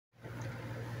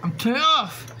I'm turning it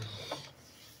off.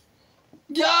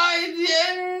 Guys, the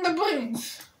end of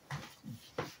blinks.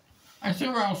 I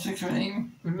still around 6 or 8.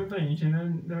 With the blinks and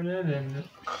then the end.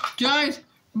 Guys,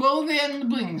 below the end of the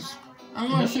blinks, I'm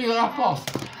going to show you that boss.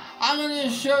 I'm going to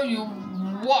show you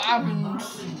what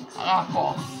happens at that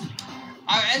boss.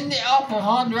 I ended it up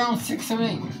at around 6 or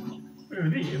 8.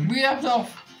 We left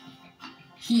off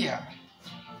here.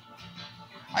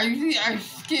 I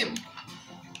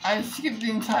skipped the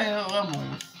entire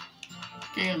levels.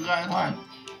 Getting the right time.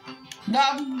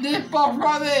 Now this boss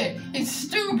right there, it's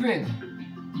stupid.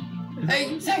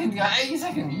 8 seconds, guys, 8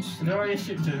 seconds. Is that why you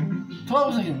skipped him?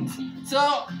 12 seconds.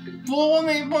 So, 4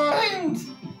 minutes, 4 seconds.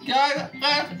 Guys,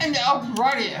 let's end it up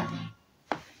right here.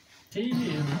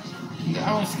 Tedium. Yeah,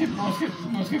 I'm gonna skip to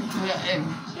the end.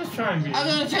 Let's try and get I'm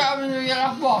gonna try to get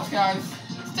that boss, guys.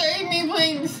 Stay with me,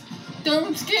 please.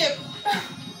 Don't skip.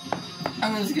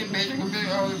 I'm gonna skip it.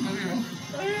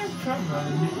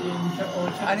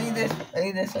 I need this.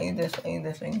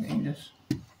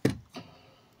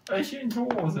 Are you shooting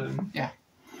towards him? Yeah.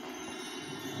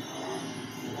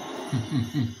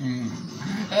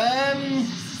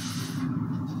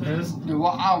 Yes.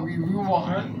 What are we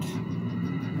rewind?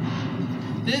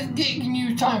 This can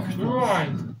use time crystals.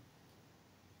 Rewind.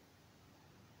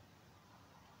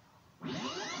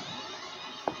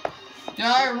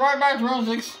 Yeah, right back to round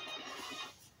 6.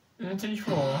 And then take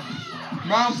 4.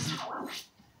 Round.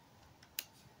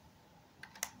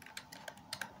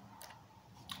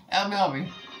 LB.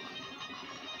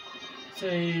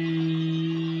 Say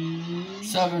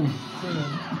 7.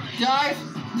 Guys,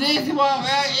 this is what I'm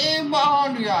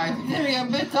going to do, guys. It's going to get a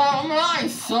bit out of my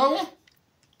eyes, so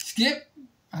skip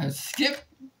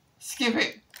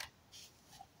it.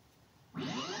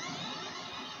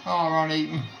 Oh, around 8.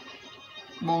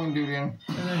 Won't do then.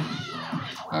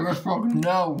 I must probably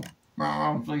no.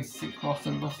 Round play 6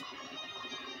 Boston bus.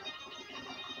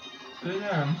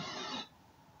 Yeah.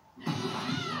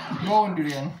 Won't do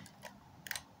then.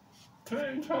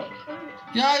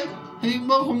 Guys, hey,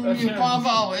 welcome to your final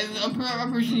battle. I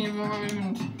appreciate you.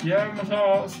 Yeah, my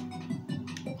thoughts.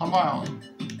 How about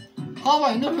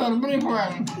nothing on the blinking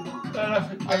program?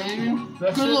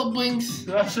 Good little blinks.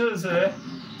 That's it, sir.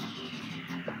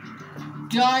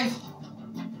 Guys,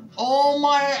 all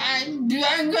my. I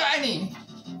haven't got any.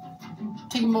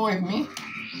 Take them away from me.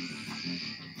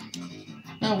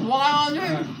 Now, what am I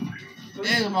doing?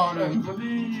 There's what I'm doing. What do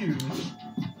you use?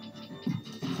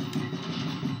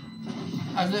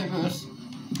 I did first.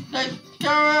 Like,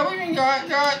 go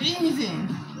easy.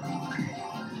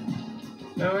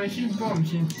 No, when she bombs,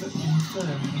 she's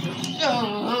stunned.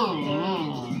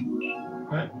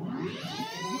 Right?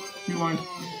 You want?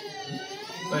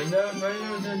 Wait, no, what are you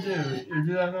going to do? You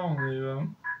do that normally, though.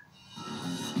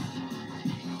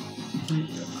 You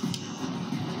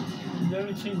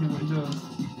never change what it does.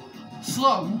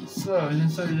 Slow. Slow, and then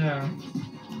slow it down.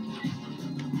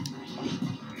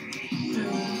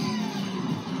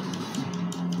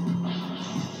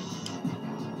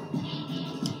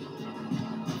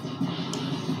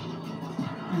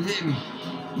 You hit me.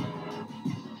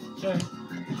 Okay.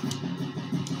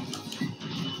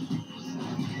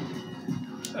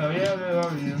 Oh yeah, they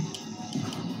love you.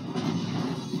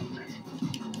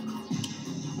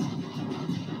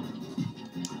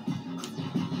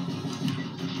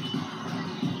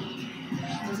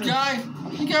 Guys,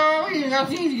 you go over here,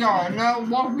 that's easy, guys. Now,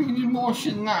 what we can do more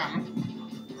shit than that?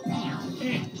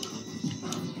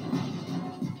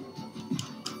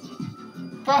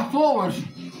 Fast forward.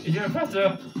 You're doing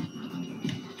faster.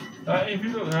 If you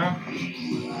look now.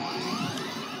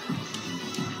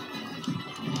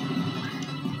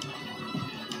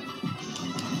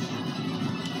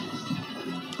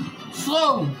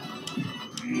 Slow.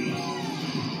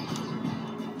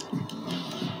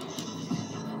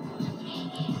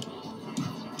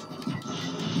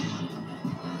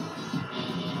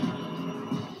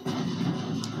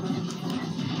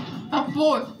 Fast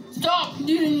forward. Stop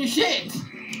doing your shit.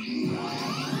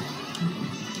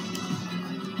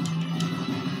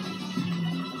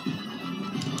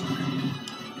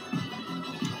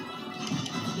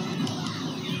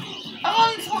 I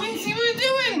want to fucking see what you're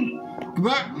doing. Come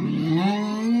back.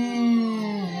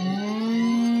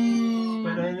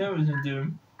 But I know what to do.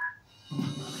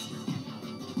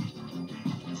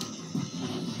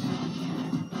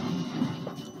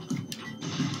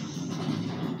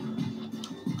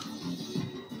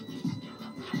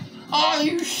 Oh,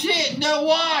 you shit. No,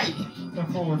 why? Go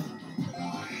forward.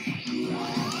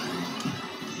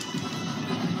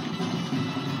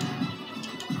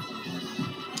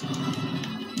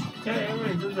 Okay,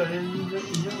 everybody does that. You're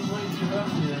way too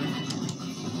happy then.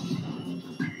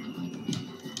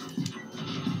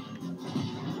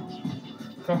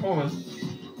 Come forward.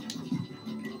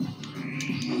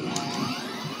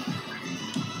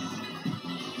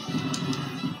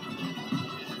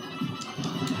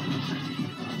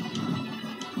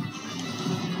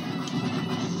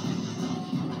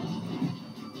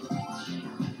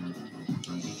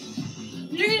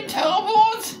 You can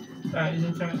teleport? Alright, you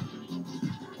can try it.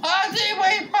 I see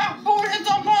way back forward and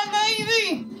up on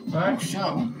Navy! Right? Oh,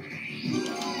 so.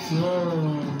 So.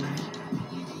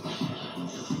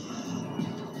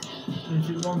 Can you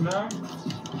keep going down?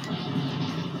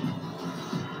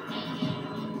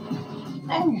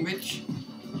 Oh, Mitch.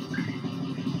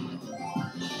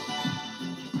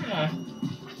 Yeah.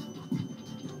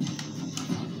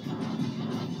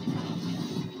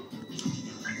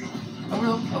 Open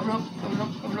up, open up, open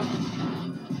up, open up.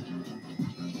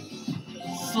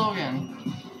 Slow again.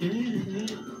 You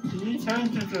need time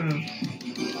to do this.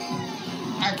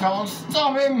 I can't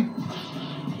stop him!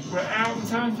 We're out of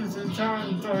time to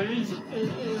time. So easy.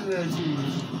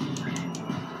 Cheese.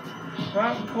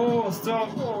 That poor stop.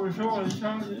 Oh, before you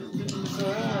can't get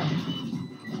slow down.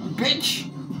 Bitch!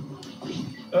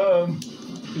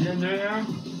 You didn't do it now?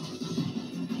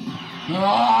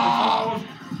 Ah!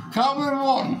 Come with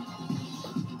one!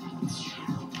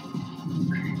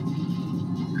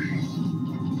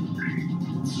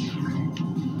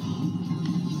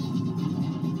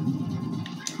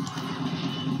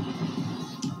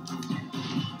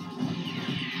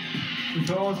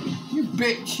 You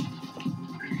bitch!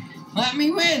 Let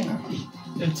me win!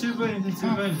 Yeah, 2 billion to 2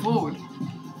 Come billion. forward.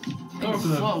 Go for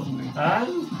them.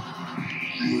 And?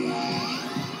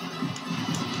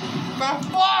 But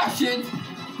bastard!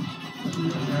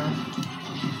 Yeah.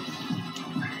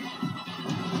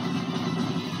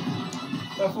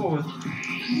 Go forward.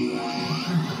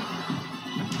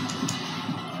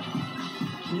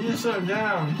 You need to slow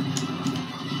down.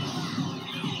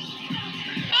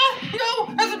 Ah! No!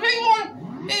 That's a big one!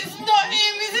 It's not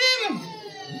him, it's him!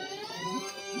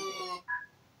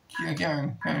 Yeah, carry him,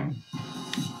 carry him.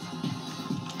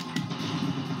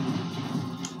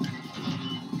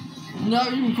 No,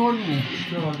 you're recording me.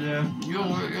 God, yeah. You're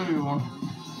the one.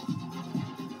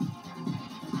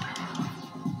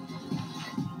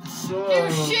 So. You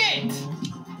shit!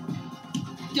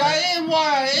 Yeah, it ain't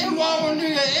why I want to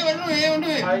do it. It won't do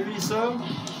it. Ivy, so?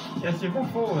 Yes, you go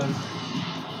forward.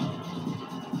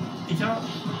 You can't.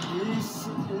 You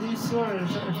need slow and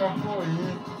go forward.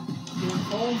 You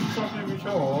hold something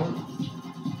before.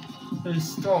 They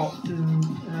stop in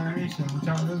animation. You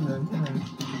can't do that, can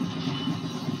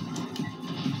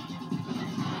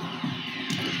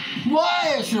you? Why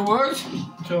it should work?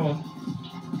 Sure.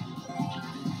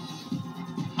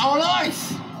 Oh, nice!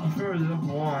 You further up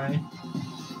why?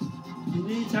 You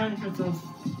need time for those.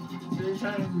 You need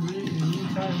time to read. You need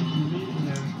time to read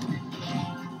them.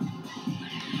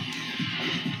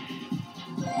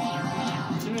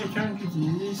 Too many countries.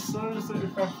 You need slow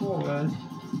forward.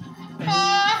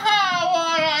 Aha!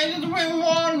 Why I just win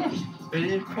one? And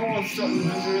you pause something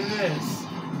doing this.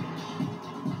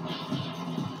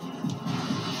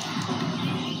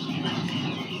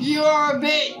 You are a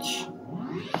bitch!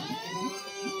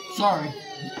 Sorry.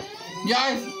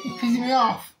 Guys, you're pissing me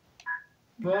off.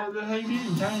 Well, the thing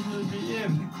is, time to beat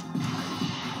him.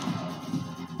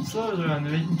 Slow around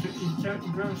there, you can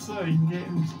go slow, you can get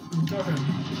him, you got him.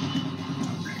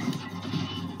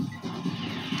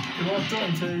 You won't stop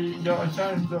until you got a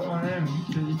chance to on him,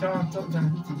 because you can't stop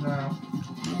chances now.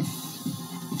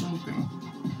 Something.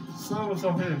 Slow us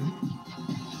off him.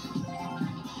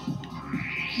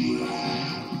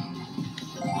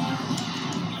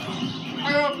 I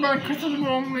got my crystal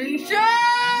formation!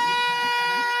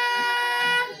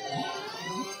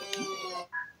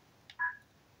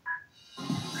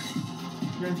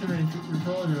 Get to me,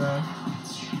 record you out.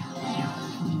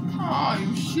 Oh,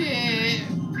 you shit!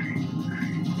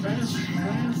 Kind of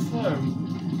slow.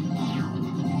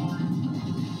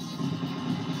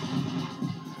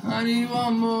 I need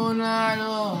one more night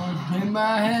on in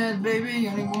my head, baby. I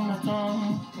need one more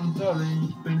time. I'm sorry,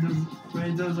 when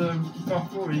he does a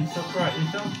fast forward, he's not right.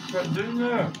 He's not right. Do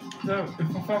no,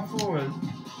 if I fast forward,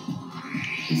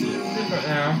 it's even different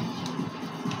now.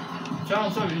 You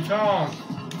can't stop it, you can't.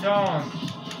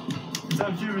 It's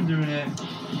not human doing it.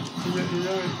 You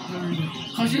know,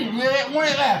 Cause you really want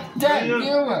it left. Dad, get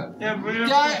over. yeah, but you have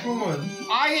to fast forward.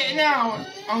 I get it now.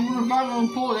 I'm gonna back and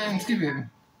pull it and skip him.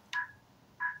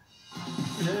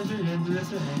 You didn't do this,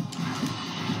 didn't you?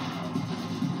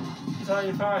 That's how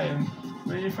you fight him.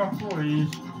 When you fast forward, you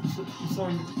slow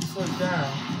it down.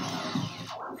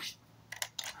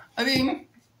 I mean,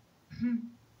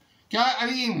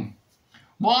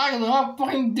 why did I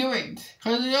fucking do it?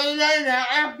 Because I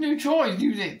have no choice,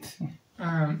 use it.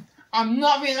 I'm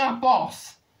not being that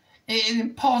boss. It is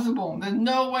impossible. There's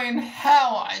no way in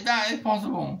hell that is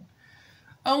possible.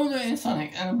 Only in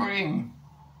Sonic and Bring.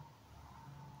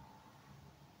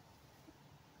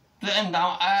 The end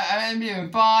down. I'm doing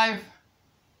 5,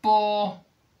 4,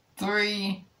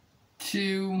 3,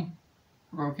 2.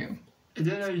 Broke him. I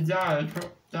didn't know you died.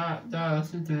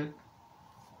 That's it.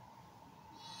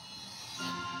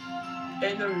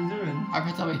 Ain't no you doing. I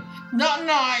can tell you. Not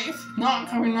nice. Not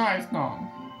coming nice, no.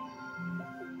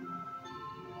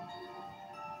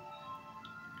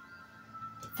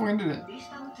 Fucking did it.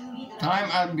 Time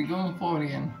I'd be going forward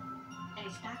again.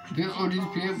 People will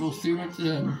disappear, will soon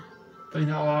return. But you're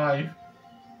not alive.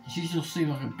 She shall seem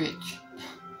like a bitch.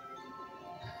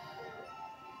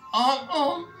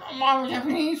 I'm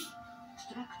Japanese.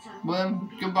 Well,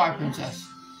 goodbye, princess.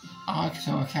 I like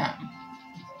so I can.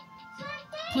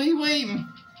 Please wait.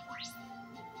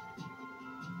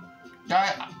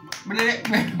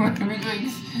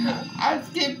 I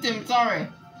skipped him, sorry.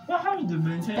 What happened to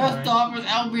blinx anyway? First stop was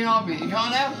LBRB. You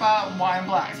can't have about white and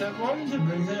black. So why did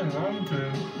blinx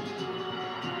anyway?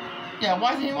 Yeah,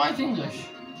 why is he white English?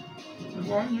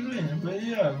 What are you doing? But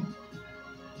Yeah.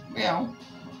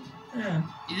 yeah.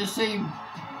 You just say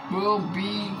World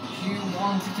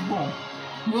BQ164.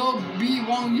 World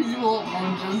B164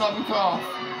 will not be cut off.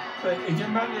 Wait, it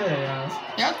came back there, yes.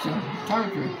 You have to.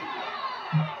 Territory.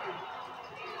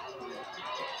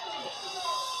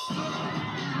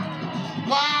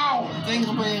 Wow! Things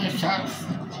are being a chance.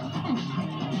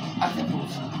 I think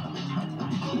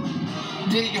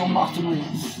it did your master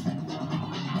blinx.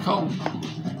 Cold.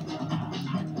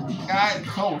 Guys,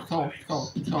 cold.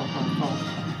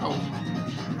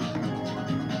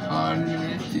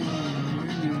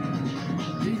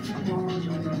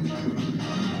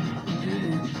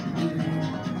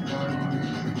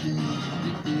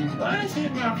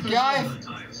 Guys,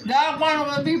 that one of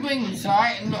the big blinx,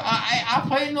 right? And I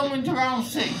played them into round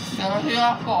 6, so I did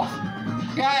our boss.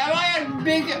 Guys, if I had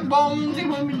big bombs, it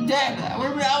would have been dead. That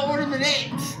would have been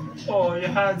it. Oh, you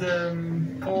had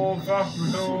Paul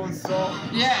Vaffle, so.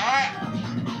 Yeah, alright.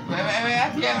 We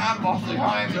have to get that boss, I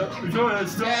can't even. Get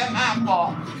that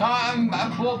boss. Can't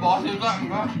have poor boss, who's that,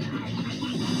 bro?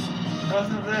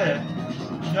 Wasn't there?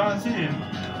 You can't see him.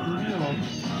 He's the one.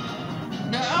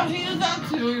 No, actually, does that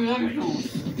too, with those tools.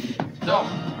 So.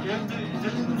 You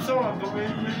didn't saw it, but we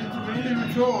didn't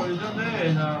record, he's not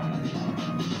there now.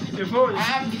 I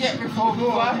have to get recorded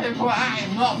before I have to put at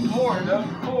him, not before him.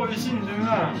 Oh, you seen him doing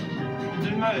that?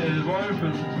 Doing that is wide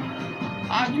open.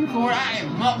 I have to record at him,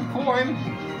 not before him.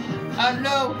 I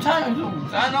know time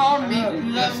zones, I know on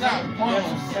me, that's that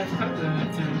pointless. Yes, cut there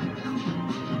too.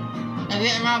 And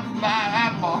get him out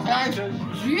boss. Guys,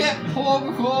 you get poor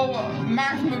record,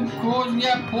 maximum record, you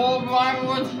get poor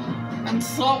rivals, and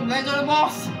slop, then go to the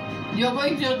boss. You're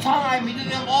wasting your time, you did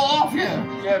them all off you.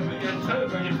 Yeah, but you're cut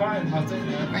when you find him, I think,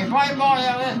 yeah. When you find boss,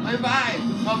 they're behind,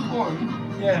 not before him.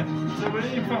 Yeah, so when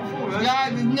you put forward.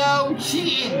 Guys, there's no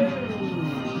cheating.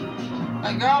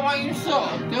 Like, girl, why you so?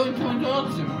 Don't talk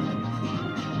to him.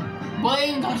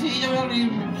 Blame, because he don't really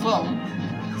slow.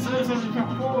 So it's only put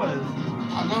forward.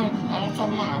 I don't talk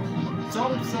now.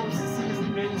 Some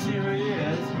citizens didn't see where he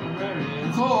is, where he is.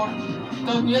 Record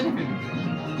doesn't do anything.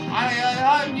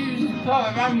 I don't use his power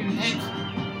if I'm using it.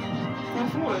 Put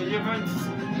forward, you're going to.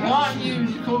 You can't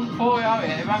use the power out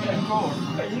here if I'm using record.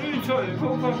 You try to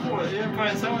put forward, you're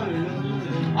by side of it.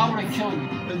 I would have killed you.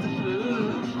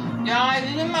 Guys,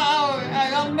 it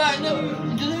doesn't matter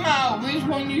which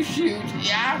one you shoot, it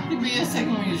has to be the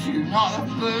second one you shoot, not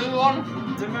the third one.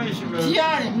 The motion both.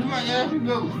 Yeah, it doesn't matter,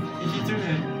 both. Is he doing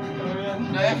it? Oh yeah.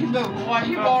 No, actually both. Why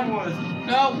you want?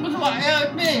 No, what's what? Yeah,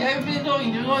 it's me.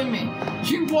 Everything's annoying me.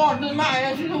 Shoot one, doesn't matter,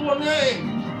 actually the one there.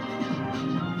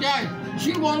 Guys,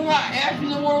 shoot one right, actually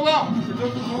the one wrong. The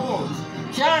double balls.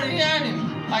 Shout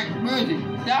him. Like, really,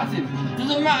 that's it.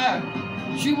 Doesn't matter.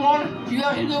 Shoot one, you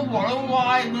actually the one,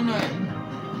 why, don't know.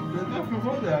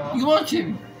 You watch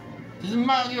him. Doesn't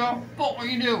matter your fuck what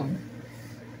you do.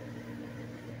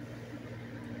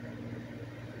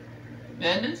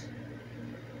 Bandits?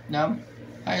 No.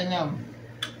 I don't know.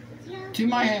 To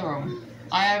my hero.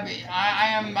 I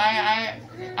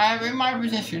have in my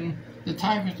possession the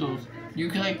time crystals you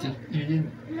collected. You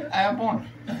didn't. I have one.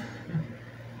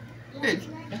 Bitch.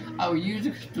 I will use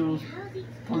the crystals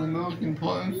for the most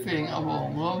important thing of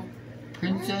all. Love,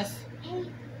 Princess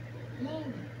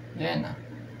Diana.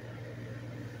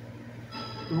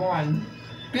 One.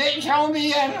 Bitch, help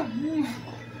me again!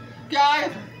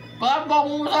 Guys, black ball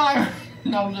one more time!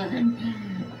 No, I'm joking.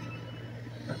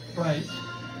 Right.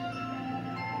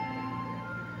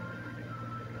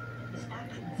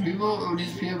 People will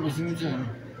disappear with soon.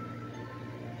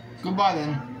 Goodbye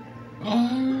then.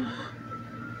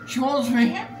 She wants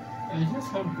me. It's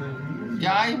just something.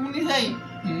 Yeah, what do you say?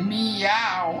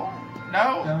 Meow.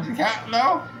 No? Yeah. You can't,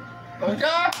 no?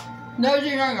 Okay. No, she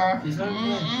can't go. She's not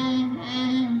doing it.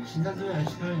 She's not doing it.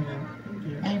 She's doing it.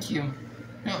 Thank you.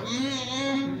 Thank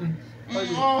you. No,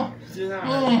 She's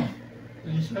not.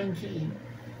 She's thank you.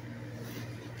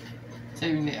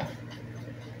 Saving there.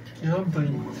 She's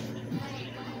hoping.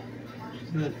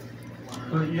 But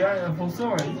yeah, I'm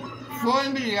sorry. For the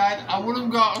video, guys, I would have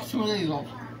got some of these off.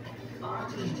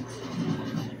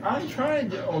 I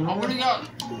tried it all. I would have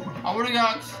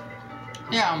got,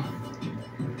 yeah.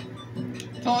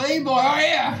 So these boys are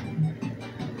here,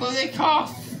 but they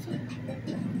cost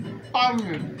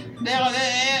 500. They're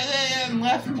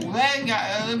investable. They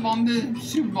got the bomb, the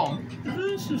super bomb.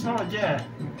 This is hard, yeah.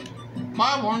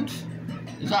 My one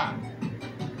is that.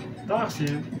 That's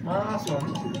it. My last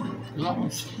one. That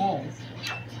one's small.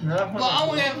 No, that But I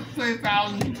only have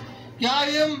 3,000.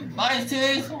 Guys, my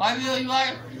series, I really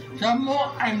like some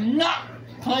more. I'm not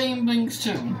playing blinx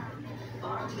 2.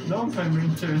 Don't play me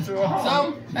too. It's too hard.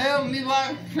 So, help me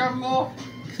like some more.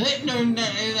 Click down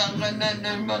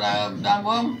that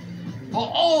one. For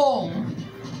all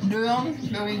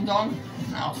doing done.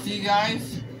 I'll see you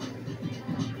guys.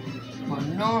 But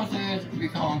no serious, we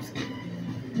can't skip.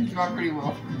 Which is pretty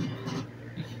well.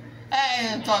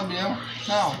 Hey, it's time, video.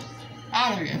 Now,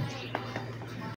 out of here.